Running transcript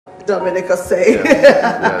Dominic Osei.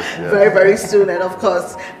 Very, very soon. And of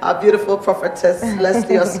course, our beautiful prophetess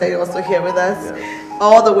Lesley Osei also here with us.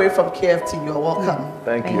 All the way from KFT. You're welcome.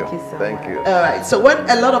 Thank you so much. All right. So when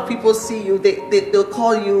a lot of people see you, they'll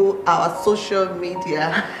call you our social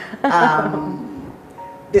media.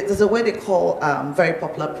 There's a way they call very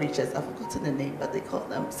popular preachers. I've forgotten the name, but they call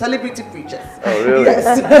them celebrity preachers. Oh, really?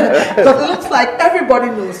 Yes. Because it looks like everybody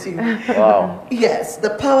knows you. Wow. Yes,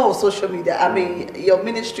 the power of social media. I mean, your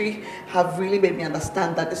ministry have really made me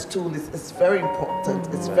understand that this tool is very important.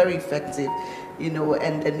 It's very effective, you know,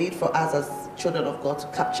 and the need for us as children of God to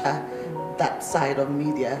capture that side of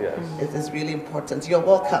media is really important. You're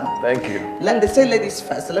welcome. Thank you. They say ladies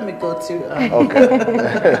first, so let me go to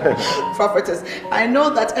Prophetess. I know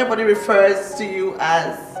that everybody refers to you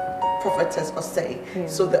as Prophetess Osei.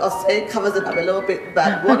 So the Osei covers it up a little bit,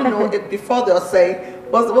 but we want to know if before the Osei,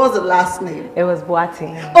 what was the last name? It was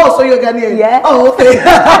Boating. Oh, so you're Ghanaian? Yeah. Oh, okay.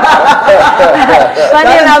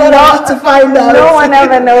 Funny enough, to find out. No one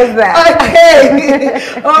ever knows that.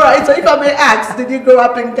 Okay. All right. So if I may ask, did you grow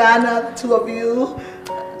up in Ghana, two of you?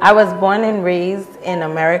 I was born and raised in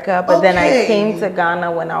America, but then I came to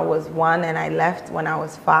Ghana when I was 1 and I left when I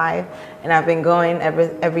was 5, and I've been going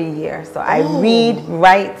every year. So I read,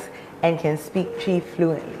 write, and can speak Twi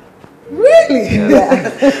fluently. Really?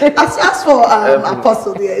 Yeah. As for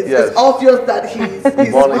Apostle, it's obvious that he's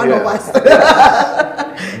one of us.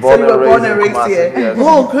 So you were born and raised here. Yes.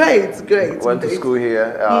 Oh, great. Went to school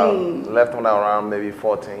here. Left when I was around maybe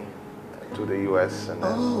 14 to the US. And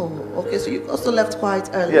then, okay. So you also left quite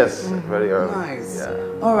early. Yes, very early. Nice.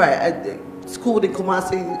 Yeah. All right. Schooled in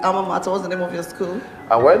Kumasi, alma mater. What's the name of your school?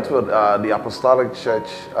 I went to the Apostolic Church.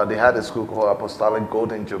 They had a school called Apostolic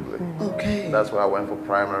Golden Jubilee. Okay. That's where I went for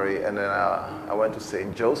primary, and then I went to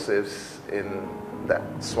St. Joseph's in that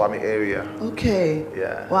Swami area. Okay.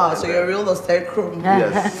 Yeah. Wow. So you're a real Osei crew.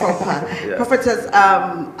 Yes. Proper. Yes. Prophetess,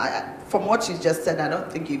 from what you just said, I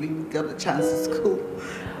don't think you even got a chance to school.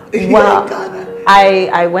 Well,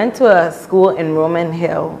 I went to a school in Roman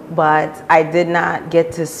Hill, but I did not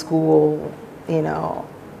get to school, you know.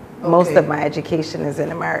 Most of my education is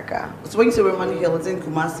in America. So when you say Roman Hill, it's in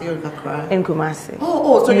Kumasi or Accra? In Kumasi.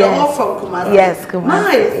 So you're all from Kumasi? Yes, Kumasi.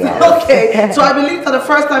 Nice. Yes. Okay. So I believe that the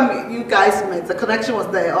first time you guys met, the connection was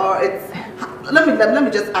there, or it's... Let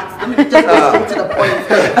me just ask. Let me just go straight to the point.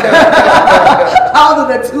 How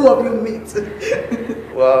did the two of you meet?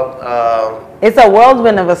 Well, it's a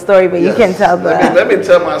whirlwind of a story, but you can tell that. Let me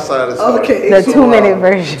tell my side of the story. Okay. The 2-minute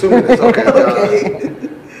version. 2 minutes. Okay. Okay.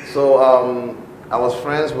 So I was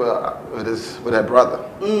friends with her brother,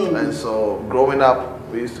 and so growing up,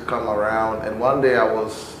 we used to come around. And one day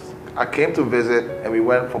I came to visit, and we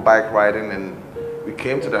went for bike riding, and we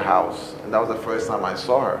came to the house, and that was the first time I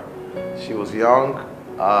saw her. She was young,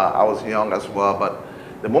 I was young as well, but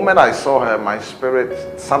the moment I saw her, my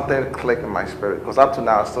spirit, something clicked in my spirit, because up to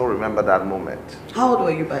now I still remember that moment. How old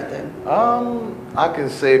were you back then? I can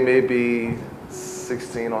say maybe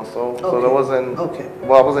 16 or so. Okay. So there wasn't,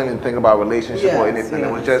 well, I wasn't even thinking about relationship or anything. Yes.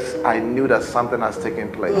 It was just, I knew that something has taken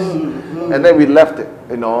place. And then we left it,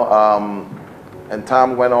 you know, and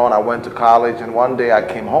time went on. I went to college, and one day I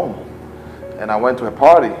came home, and I went to a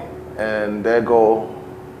party, and there go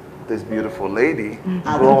this beautiful lady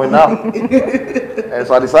growing up. And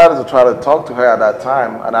so I decided to try to talk to her at that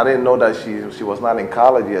time, and I didn't know that she was not in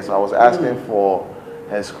college yet, so I was asking for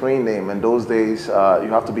her screen name. In those days, you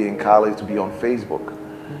have to be in college to be on Facebook.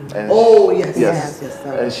 And yes.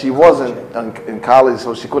 And she wasn't in college,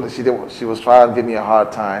 so she couldn't. She was trying to give me a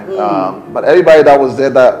hard time. But everybody that was there,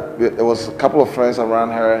 there was a couple of friends around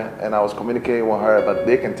her, and I was communicating with her, but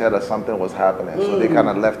they can tell that something was happening, so they kind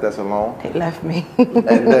of left us alone. They left me.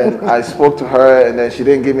 And then I spoke to her, and then she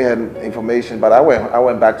didn't give me her information. But I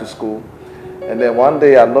went back to school. And then one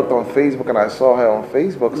day I looked on Facebook and I saw her on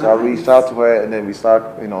Facebook, so I reached out to her, and then we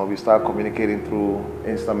start communicating through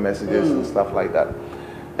instant messages and stuff like that.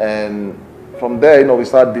 And from there, we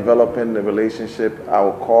started developing the relationship. I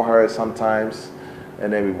would call her sometimes,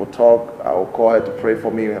 and then we would talk. I would call her to pray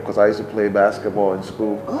for me, because I used to play basketball in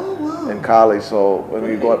school, in college. So when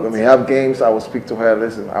we have games, I would speak to her.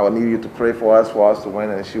 Listen, I would need you to pray for us to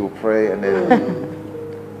win, and she would pray, and then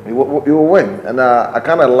we will win. And I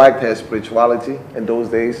kind of liked her spirituality in those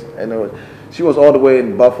days. And she was all the way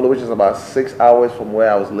in Buffalo, which is about 6 hours from where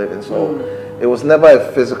I was living. So it was never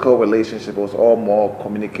a physical relationship. It was all more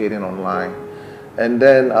communicating online. And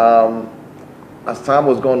then as time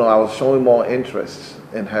was going on, I was showing more interest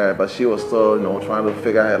in her, but she was still, trying to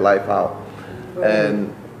figure her life out.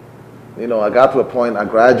 And I got to a point, I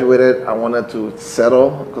graduated, I wanted to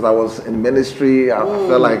settle, because I was in ministry. I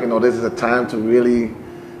felt like, this is a time to really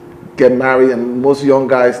get married, and most young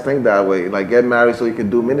guys think that way, like get married so you can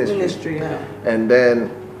do ministry. And then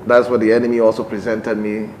that's what the enemy also presented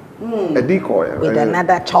me, a decoy. With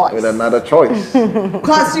another choice. With another choice.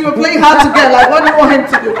 Because you were playing hard to get, like, what do you want him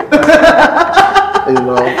to do? You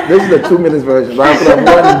know, this is the 2 minutes version, but I could have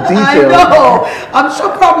gone in detail. I know. I'm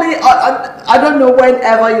sure probably, I don't know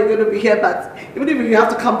whenever you're going to be here, but even if you have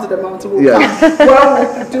to come to the mountain, we'll come.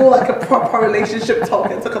 Well, we do like a proper relationship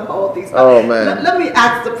talk and talk about all these. Oh, man. Let me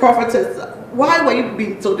ask the prophetess, why were you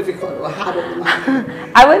being so difficult or hard on the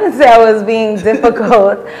man? I wouldn't say I was being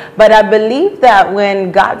difficult, but I believe that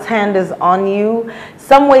when God's hand is on you,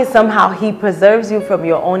 some way, somehow, He preserves you from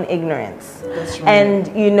your own ignorance. That's right. And,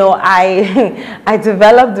 you know, I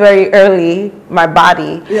developed very early my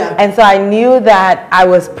body. Yeah. And so I knew that I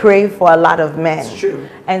was prey for a lot of men. That's true.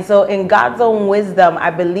 And so in God's own wisdom,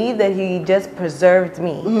 I believe that He just preserved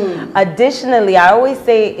me. Additionally, I always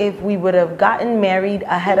say if we would have gotten married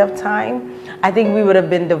ahead of time, I think we would have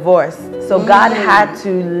been divorced. So God had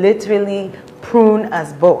to literally prune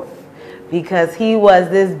us both, because He was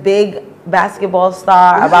this big basketball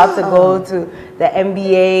star about to go to the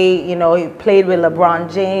NBA. You know, he played with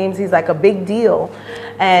LeBron James. He's like a big deal.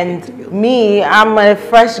 And me, I'm a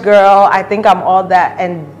fresh girl. I think I'm all that.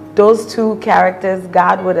 And those two characters,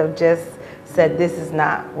 God would have just said, this is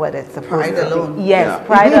not what it's supposed to be. Pride alone. Yes,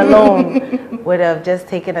 pride alone would have just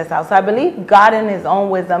taken us out. So I believe God in His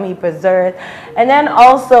own wisdom, He preserved. And then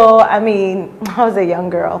also, I mean, I was a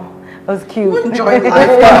young girl. It was cute. You enjoy life. You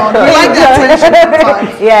like the attention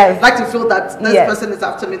sometimes. Yes. Like to feel that this person is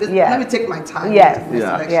after me. Let me take my time. Yes.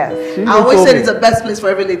 Yes. I always say it's the best place for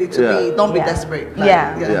every lady to be. Don't be desperate. Like,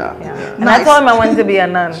 And nice. I told him I wanted to be a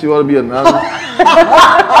nun. She wanted to be a nun. And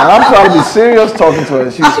I'm trying to be serious talking to her.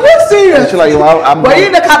 And Are you serious? she's like, I'm were you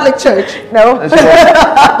in the Catholic Church? No.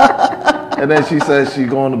 And then she says she's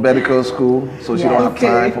going to medical school, so she don't have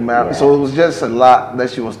time for marriage. Yeah. So it was just a lot that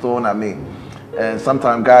she was throwing at me. And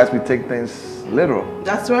sometimes guys, we take things literal.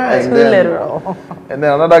 That's right. Too literal. And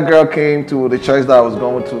then another girl came to the church that I was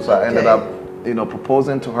going to, so I ended up, you know,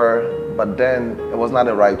 proposing to her. But then it was not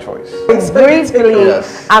the right choice. Briefly,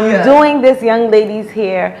 I'm doing this young lady's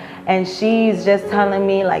hair, and she's just telling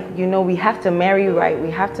me, like, you know, we have to marry right. We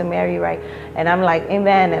have to marry right. And I'm like,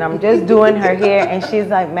 amen. And I'm just doing her hair, and she's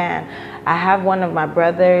like, man, I have one of my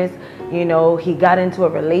brothers, you know, he got into a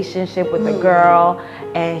relationship with a girl,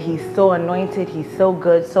 and he's so anointed, he's so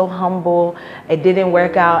good, so humble. It didn't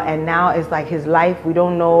work out, and now it's like his life, we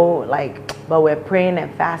don't know, like, but we're praying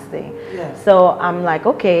and fasting. So I'm like,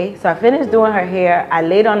 okay. So I finished doing her hair. I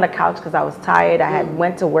laid on the couch because I was tired. I had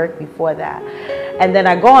went to work before that. And then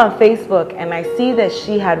I go on Facebook, and I see that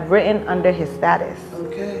she had written under his status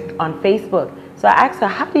on Facebook. So I asked her,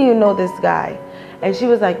 how do you know this guy? And she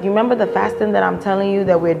was like, you remember the fasting that I'm telling you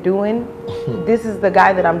that we're doing? This is the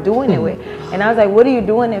guy that I'm doing it with. And I was like, what are you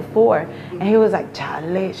doing it for? And he was like,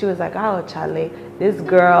 Charlie. She was like, oh, Charlie, this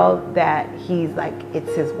girl that he's like,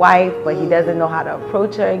 it's his wife, but he doesn't know how to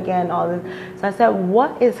approach her again, all this. So I said,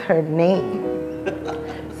 what is her name?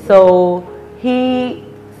 So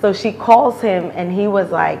she calls him, and he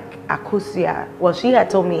was like, Akusia. Well, she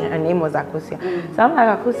had told me her name was Akusia. So I'm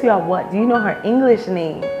like, Akusia what? Do you know her English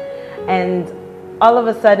name? And all of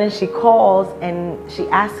a sudden she calls and she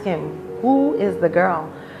asks him, who is the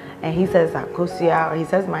girl? And he says Akusia, or he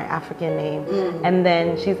says my African name. And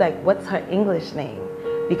then she's like, what's her English name?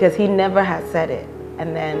 Because he never had said it.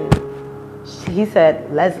 And then he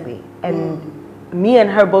said Leslie. And me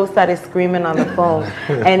and her both started screaming on the phone.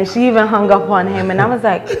 And she even hung up on him. And I was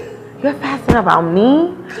like, you're fasting about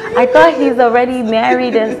me? I thought he's already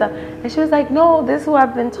married and stuff. And she was like, no, this is who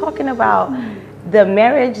I've been talking about. The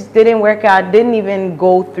marriage didn't work out, didn't even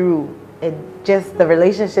go through. It just, the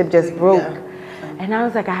relationship just broke. And I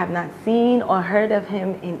was like, I have not seen or heard of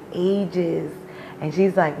him in ages. And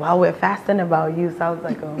she's like, well, we're fasting about you. So I was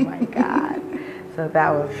like, oh my God. So that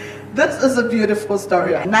was... This is a beautiful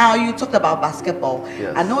story. Now, you talked about basketball.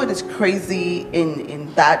 Yes. I know it is crazy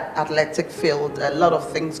in that athletic field. A lot of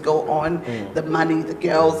things go on. The money, the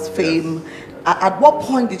girls, fame. At what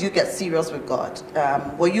point did you get serious with God?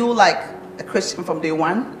 Were you like a Christian from day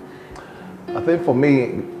one? I think for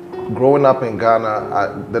me, growing up in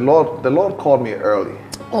Ghana, the Lord called me early.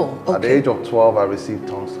 Oh, okay. At the age of 12, I received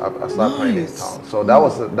tongues. I started praying in tongues. So that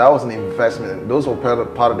was an investment. Those were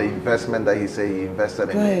part of the investment that He said He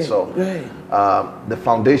invested in me. So the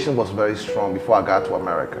foundation was very strong before I got to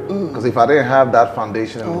America. Because if I didn't have that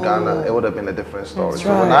foundation in Ghana, it would have been a different story.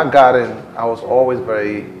 So when I got in, I was always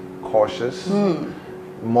very cautious,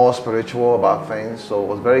 more spiritual about things. So I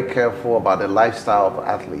was very careful about the lifestyle of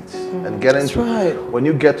athletes and getting when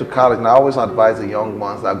you get to college. And I always advise the young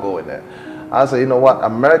ones that go in there. I said, you know what?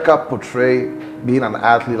 America portray being an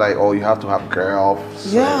athlete like, oh, you have to have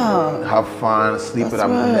girls, have fun, sleep with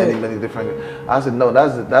them, many different. I said, no,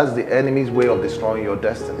 that's the enemy's way of destroying your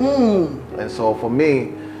destiny. And so for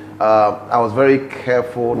me, I was very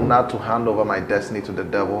careful not to hand over my destiny to the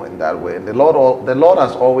devil in that way. And the Lord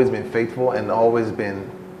has always been faithful and always been,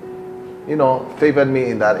 you know, favored me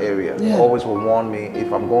in that area. Always will warn me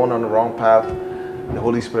if I'm going on the wrong path. The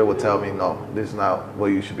Holy Spirit will tell me, no, this is not what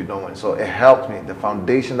you should be doing. So it helped me. The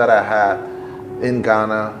foundation that I had in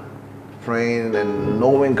Ghana, praying and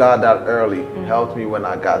knowing God that early, helped me when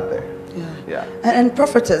I got there. And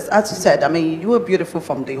Prophetess, as you said, I mean, you were beautiful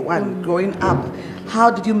from day one. Growing up, how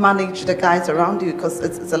did you manage the guys around you? Because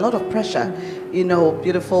it's a lot of pressure. You know,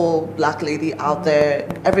 beautiful black lady out there.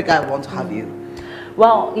 Every guy wants to have you.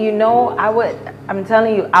 Well, you know, I'm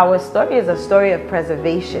telling you, our story is a story of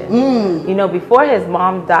preservation. You know, before his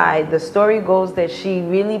mom died, the story goes that she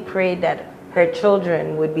really prayed that her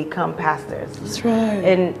children would become pastors. That's right.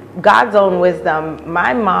 In God's own wisdom,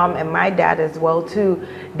 my mom and my dad as well too,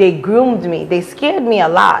 they groomed me. They scared me a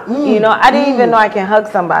lot. You know, I didn't even know I can hug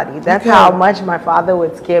somebody. That's how much my father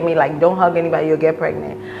would scare me. Like, don't hug anybody, you'll get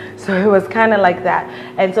pregnant. So it was kind of like that.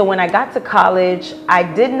 And so when I got to college, I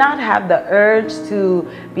did not have the urge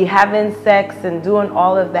to be having sex and doing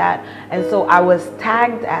all of that. And so I was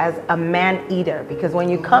tagged as a man eater, because when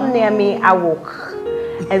you come near me, I will...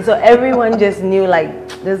 And so everyone just knew, like,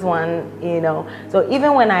 this one, you know. So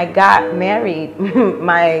even when I got married,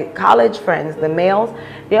 my college friends, the males,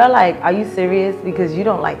 they're like, are you serious? Because you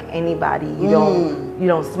don't like anybody. You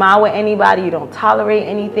don't smile with anybody. You don't tolerate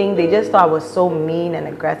anything. They just thought I was so mean and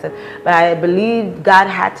aggressive. But I believe God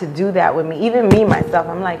had to do that with me. Even me, myself,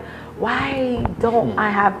 I'm like, why don't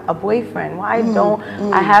I have a boyfriend? Why don't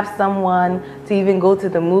I have someone to even go to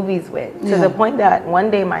the movies with? To the point that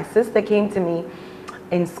one day my sister came to me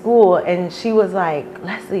in school and she was like,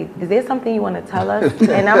 Leslie, is there something you want to tell us?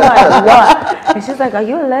 And I'm like, what? And she's like, are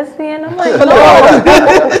you a lesbian? I'm like, no.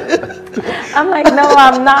 I'm like, no,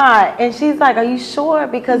 I'm not. And she's like, are you sure?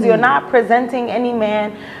 Because you're not presenting any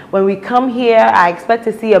man. When we come here, I expect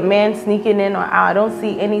to see a man sneaking in or out. I don't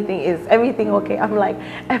see anything. Is everything okay? I'm like,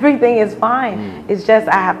 everything is fine. It's just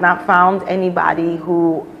I have not found anybody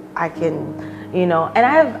who I can, you know. And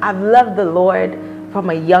I've loved the Lord from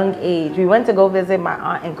a young age. We went to go visit my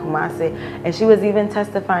aunt in Kumasi, and she was even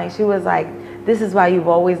testifying. She was like, this is why you've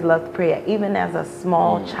always loved prayer, even as a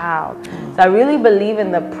small child. So I really believe in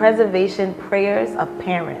the preservation prayers of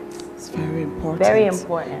parents. It's very important. Very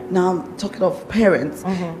important. Now, talking of parents,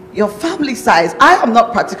 your family size, I am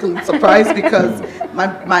not particularly surprised because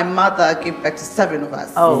my mother gave birth to 7 of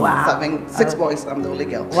us. Oh, wow. 6 boys, I'm the only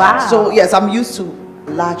girl. Wow. So, yes, I'm used to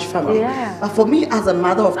large family. Yeah. But for me, as a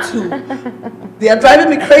mother of 2, they are driving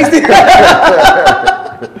me crazy.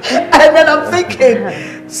 And then I'm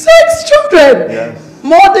thinking, 6 children,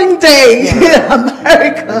 modern day in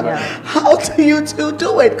America. How do you 2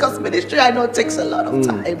 do it? Because ministry, I know, takes a lot of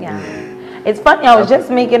time. It's funny, I was just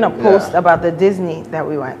making a post about the Disney that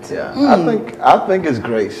we went to. I think it's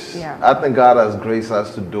grace. I think God has graced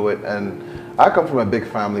us to do it. And I come from a big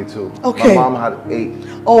family too. My mom had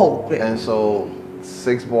 8. Oh, great. And so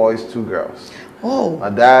 6 boys, 2 girls. Oh. My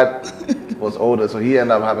dad was older, so he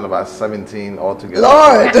ended up having about 17 altogether.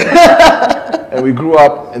 Lord. And we grew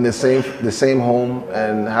up in the same home,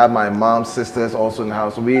 and had my mom's sisters also in the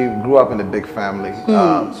house. So we grew up in a big family.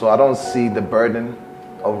 So I don't see the burden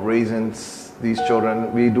of raising these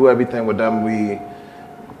children. We do everything with them. We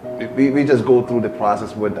just go through the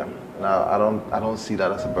process with them. Now, I don't see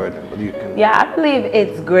that as a burden, but you can. Yeah, I believe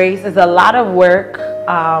it's grace. It's a lot of work,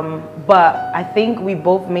 but I think we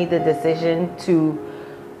both made the decision to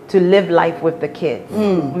live life with the kids.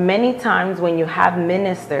 Many times when you have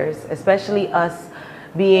ministers, especially us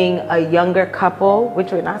being a younger couple,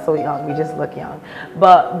 which we're not so young, we just look young,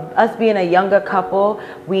 but us being a younger couple,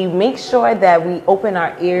 we make sure that we open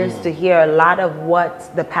our ears to hear a lot of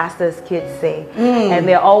what the pastor's kids say. And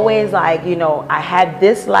they're always like, you know, I had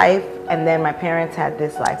this life and then my parents had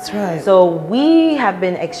this life. That's right. So we have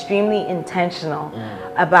been extremely intentional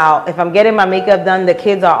about, if I'm getting my makeup done, the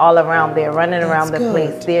kids are all around there, running around the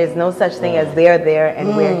place. There's no such thing as they're there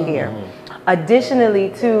and we're here. Additionally,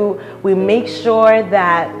 too, we make sure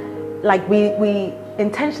that, like, we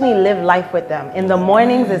intentionally live life with them. In the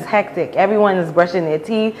mornings, it's hectic. Everyone is brushing their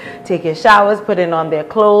teeth, taking showers, putting on their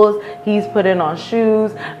clothes. He's putting on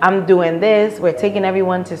shoes. I'm doing this. We're taking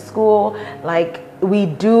everyone to school. Like, we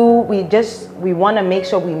want to make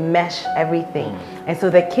sure we mesh everything. And so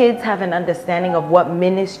the kids have an understanding of what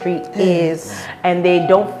ministry is, and they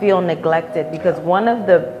don't feel neglected, because one of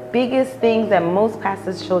the biggest things that most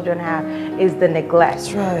pastors' children have is the neglect.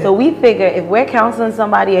 That's right. So we figure if we're counseling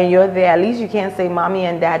somebody and you're there, at least you can't say mommy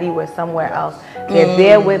and daddy were somewhere else. They're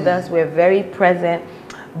there with us. We're very present.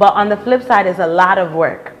 But on the flip side, it's a lot of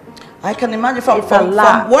work. I can imagine from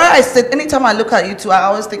where I sit, anytime I look at you two, I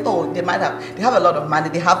always think, oh, they have a lot of money,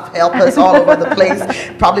 they have helpers all over the place.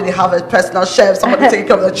 Probably they have a personal chef, somebody taking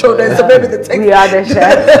care of the children, so maybe they take. We are the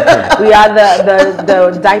chefs. We are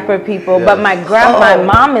the diaper people. But my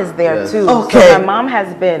mom is there too. Okay. So my mom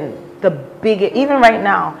has been the biggest, even right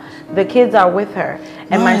now, the kids are with her.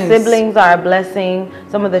 And my siblings are a blessing.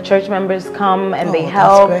 Some of the church members come and they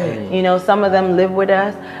help. You know, some of them live with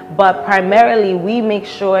us. But primarily, we make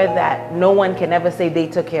sure that no one can ever say they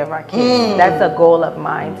took care of our kids. That's a goal of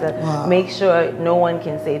mine, to make sure no one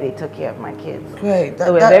can say they took care of my kids. Great.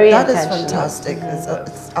 So we're very that is intentional. fantastic.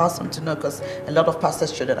 It's awesome to know, because a lot of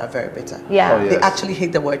pastors' children are very bitter. Yeah. They actually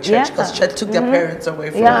hate the word church, because church took their parents away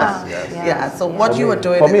from us. So what you were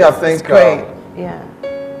doing for me, I think great.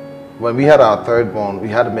 When we had our third born, we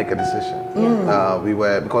had to make a decision.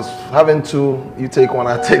 Because having two, you take one,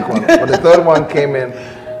 I take one. When the third one came in,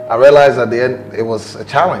 I realized at the end it was a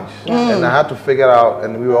challenge. And I had to figure out,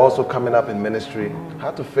 and we were also coming up in ministry, I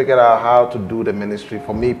had to figure out how to do the ministry,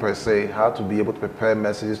 for me per se, how to be able to prepare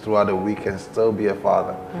messages throughout the week and still be a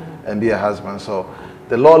father and be a husband. So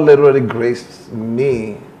the Lord literally graced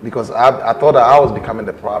me, because I thought that I was becoming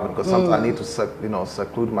the problem, because sometimes I need to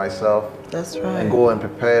seclude myself. That's right. And go and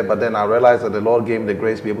prepare. But then I realized that the Lord gave me the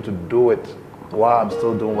grace to be able to do it while I'm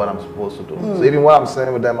still doing what I'm supposed to do. So even while I'm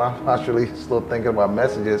saying with them, I'm actually still thinking about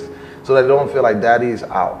messages, so that they don't feel like daddy is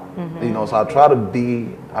out. So I try to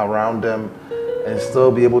be around them and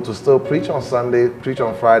still be able to still preach on Sunday, preach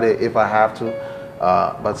on Friday if I have to,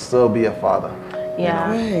 but still be a father.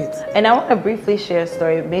 Yeah. Right. And I want to briefly share a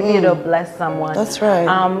story. Maybe it'll bless someone. That's right.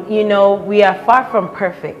 We are far from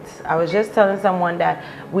perfect. I was just telling someone that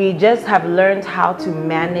we just have learned how to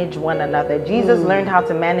manage one another. Jesus learned how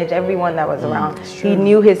to manage everyone that was around. He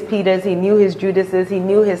knew his Peters, he knew his Judases, he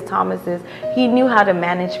knew his Thomases. He knew how to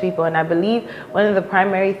manage people. And I believe one of the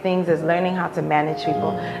primary things is learning how to manage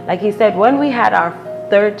people. Like he said, when we had our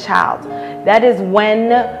third child, that is when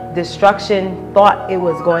destruction thought it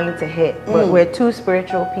was going to hit. But we're two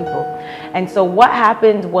spiritual people. And so what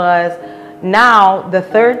happened was, now the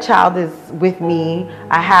third child is with me.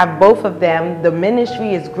 I have both of them. The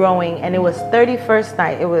ministry is growing, and it was 31st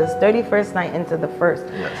night. It was 31st night into the first.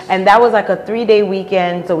 And that was like a 3-day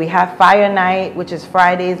weekend. So we have fire night, which is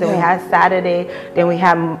Fridays, then we had Saturday, then we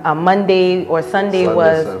have a Monday or Sunday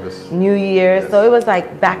was service. New Year. So it was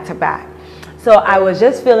like back to back. So I was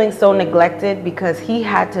just feeling so neglected, because he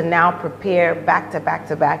had to now prepare back to back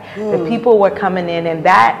to back. The people were coming in, and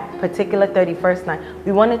that particular 31st night,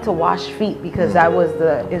 we wanted to wash feet, because that was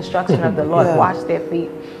the instruction of the Lord, wash their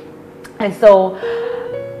feet. And so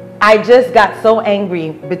I just got so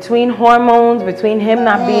angry, between hormones, between him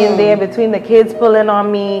not being there, between the kids pulling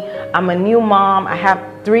on me. I'm a new mom. I have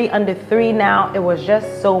 3 under 3 now. It was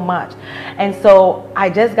just so much. And so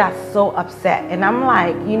I just got so upset. And I'm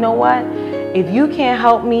like, you know what? If you can't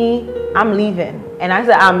help me, I'm leaving. And I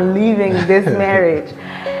said, I'm leaving this marriage.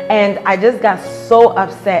 And I just got so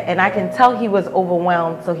upset, and I can tell he was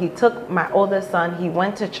overwhelmed. So he took my oldest son, he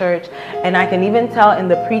went to church, and I can even tell in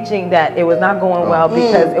the preaching that it was not going well,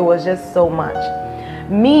 because it was just so much.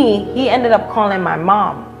 He ended up calling my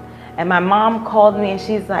mom, and my mom called me, and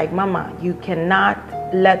she's like, Mama, you cannot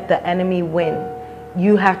let the enemy win.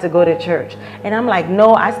 You have to go to church. And I'm like,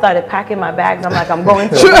 no. I started packing my bags. I'm like, I'm going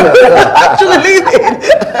to actually leaving.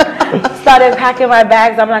 Started packing my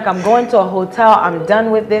bags. I'm like, I'm going to a hotel. I'm done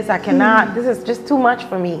with this. I cannot. This is just too much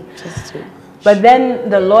for me. Just too much. But then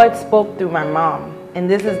the Lord spoke through my mom. And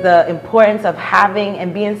this is the importance of having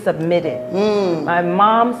and being submitted. My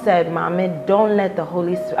mom said, Mommy, don't let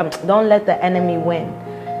the enemy win.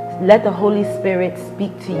 Let the Holy Spirit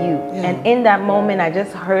speak to you. And in that moment, I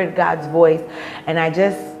just heard God's voice, and I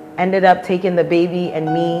just ended up taking the baby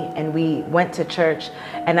and me, and we went to church.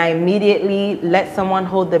 And I immediately let someone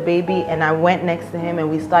hold the baby, and I went next to him, and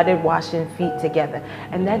we started washing feet together.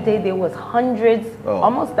 And that day there was hundreds,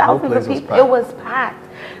 almost thousands of people. It was packed.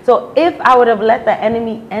 So if I would have let the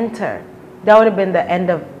enemy enter, that would have been the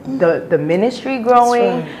end of the ministry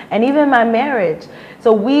growing, and even my marriage.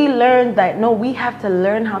 So we learned that, no, we have to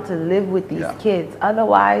learn how to live with these kids.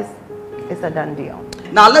 Otherwise, it's a done deal.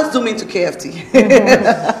 Now let's zoom into KFT.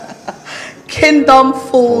 Kingdom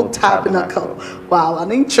Full Tabernacle. Wow,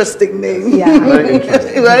 an interesting name. Yeah. Very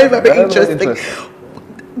interesting. very interesting.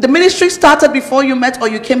 the ministry started before you met, or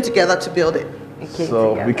you came together to build it?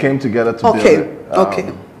 We came together to build it.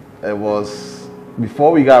 Okay. It was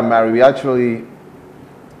before we got married. We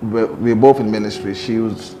were both in ministry. She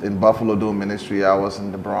was in Buffalo doing ministry. I was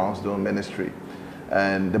in the Bronx doing ministry.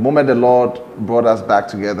 And the moment the Lord brought us back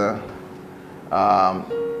together,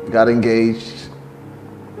 got engaged,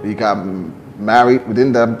 we got married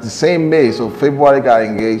within the same May. So February got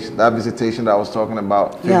engaged, that visitation that I was talking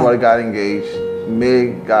about. February got engaged,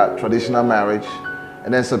 May got traditional marriage,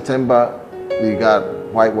 and then September we got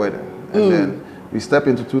white wedding. And then we stepped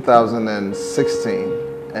into 2016,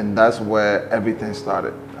 and that's where everything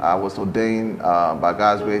started. I was ordained by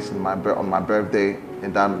God's grace on my birthday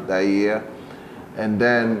in that year. And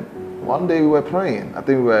then one day we were praying. I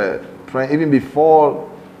think we were praying even before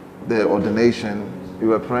the ordination. We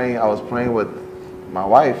were praying. I was praying with my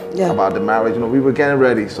wife about the marriage. We were getting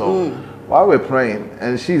ready. So while we were praying,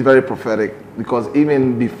 and she's very prophetic, because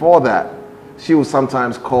even before that, she would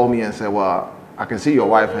sometimes call me and say, "Well, I can see your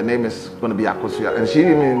wife. Her name is going to be Akosia," and she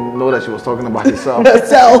didn't even know that she was talking about herself.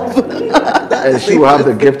 And she will have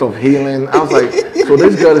the gift of healing. I was like, "So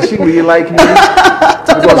this girl, does she really like me?"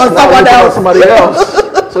 Because now we're talking about somebody else.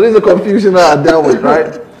 So this is the confusion that I dealt with,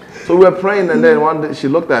 right? So we were praying, and then one day she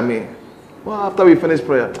looked at me. Well, after we finished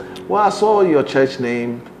prayer, "Well, I saw your church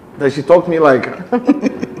name." Then she talked to me like,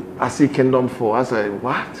 "I see Kingdom 4." I said,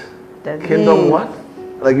 "What? Kingdom what?"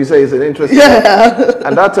 Like you say, it's an interesting. Yeah.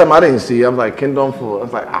 And that time I didn't see. I'm like, Kingdom 4. I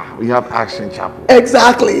was like, we have Action Chapel.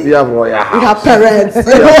 Exactly. We have Royal House. We have parents.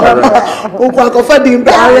 Kingdom 4. I'm like,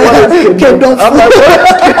 what is Kingdom?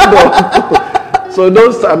 So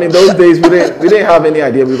those days we didn't have any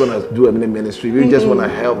idea we were gonna do any ministry. We just want to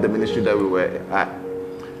help the ministry that we were at.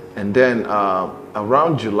 And then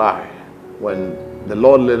around July, when the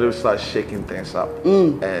Lord literally started shaking things up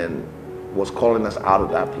and was calling us out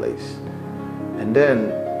of that place. And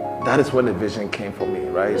then that is when the vision came for me,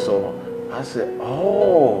 right? So I said,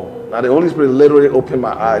 oh, now the Holy Spirit literally opened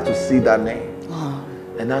my eyes to see that name.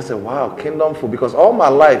 And I said, wow, Kingdom 4. Because all my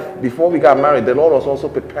life, before we got married, the Lord was also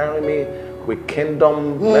preparing me with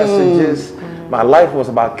kingdom messages. My life was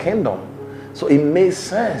about kingdom. So it made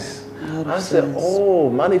sense. I said, oh,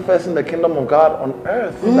 manifesting the kingdom of God on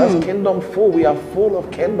earth. That's Kingdom 4. We are full of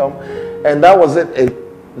kingdom. And that was it.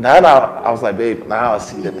 Now I was like, babe, now I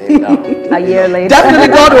see the name now. A year later. Definitely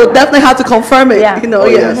God will definitely have to confirm it. Yeah.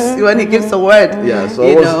 Yes, when he gives the word. Yeah, so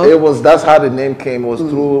it was that's how the name came. It was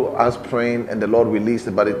through us praying and the Lord released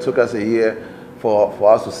it. But it took us a year for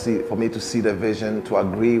me to see the vision, to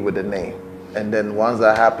agree with the name. And then once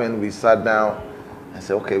that happened, we sat down and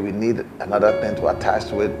said, okay, we need another thing to attach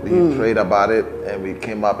to it. We prayed about it, and we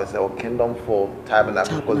came up and said, oh, Kingdom 4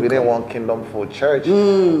 Tabernacle, because we didn't want Kingdom 4 Church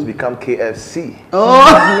to become KFC.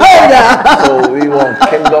 So we want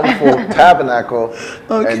Kingdom 4 Tabernacle,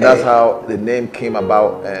 and that's how the name came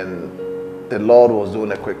about, and the Lord was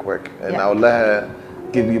doing a quick work. And I'll let her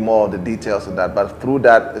give you more of the details of that. But through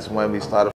that is when we started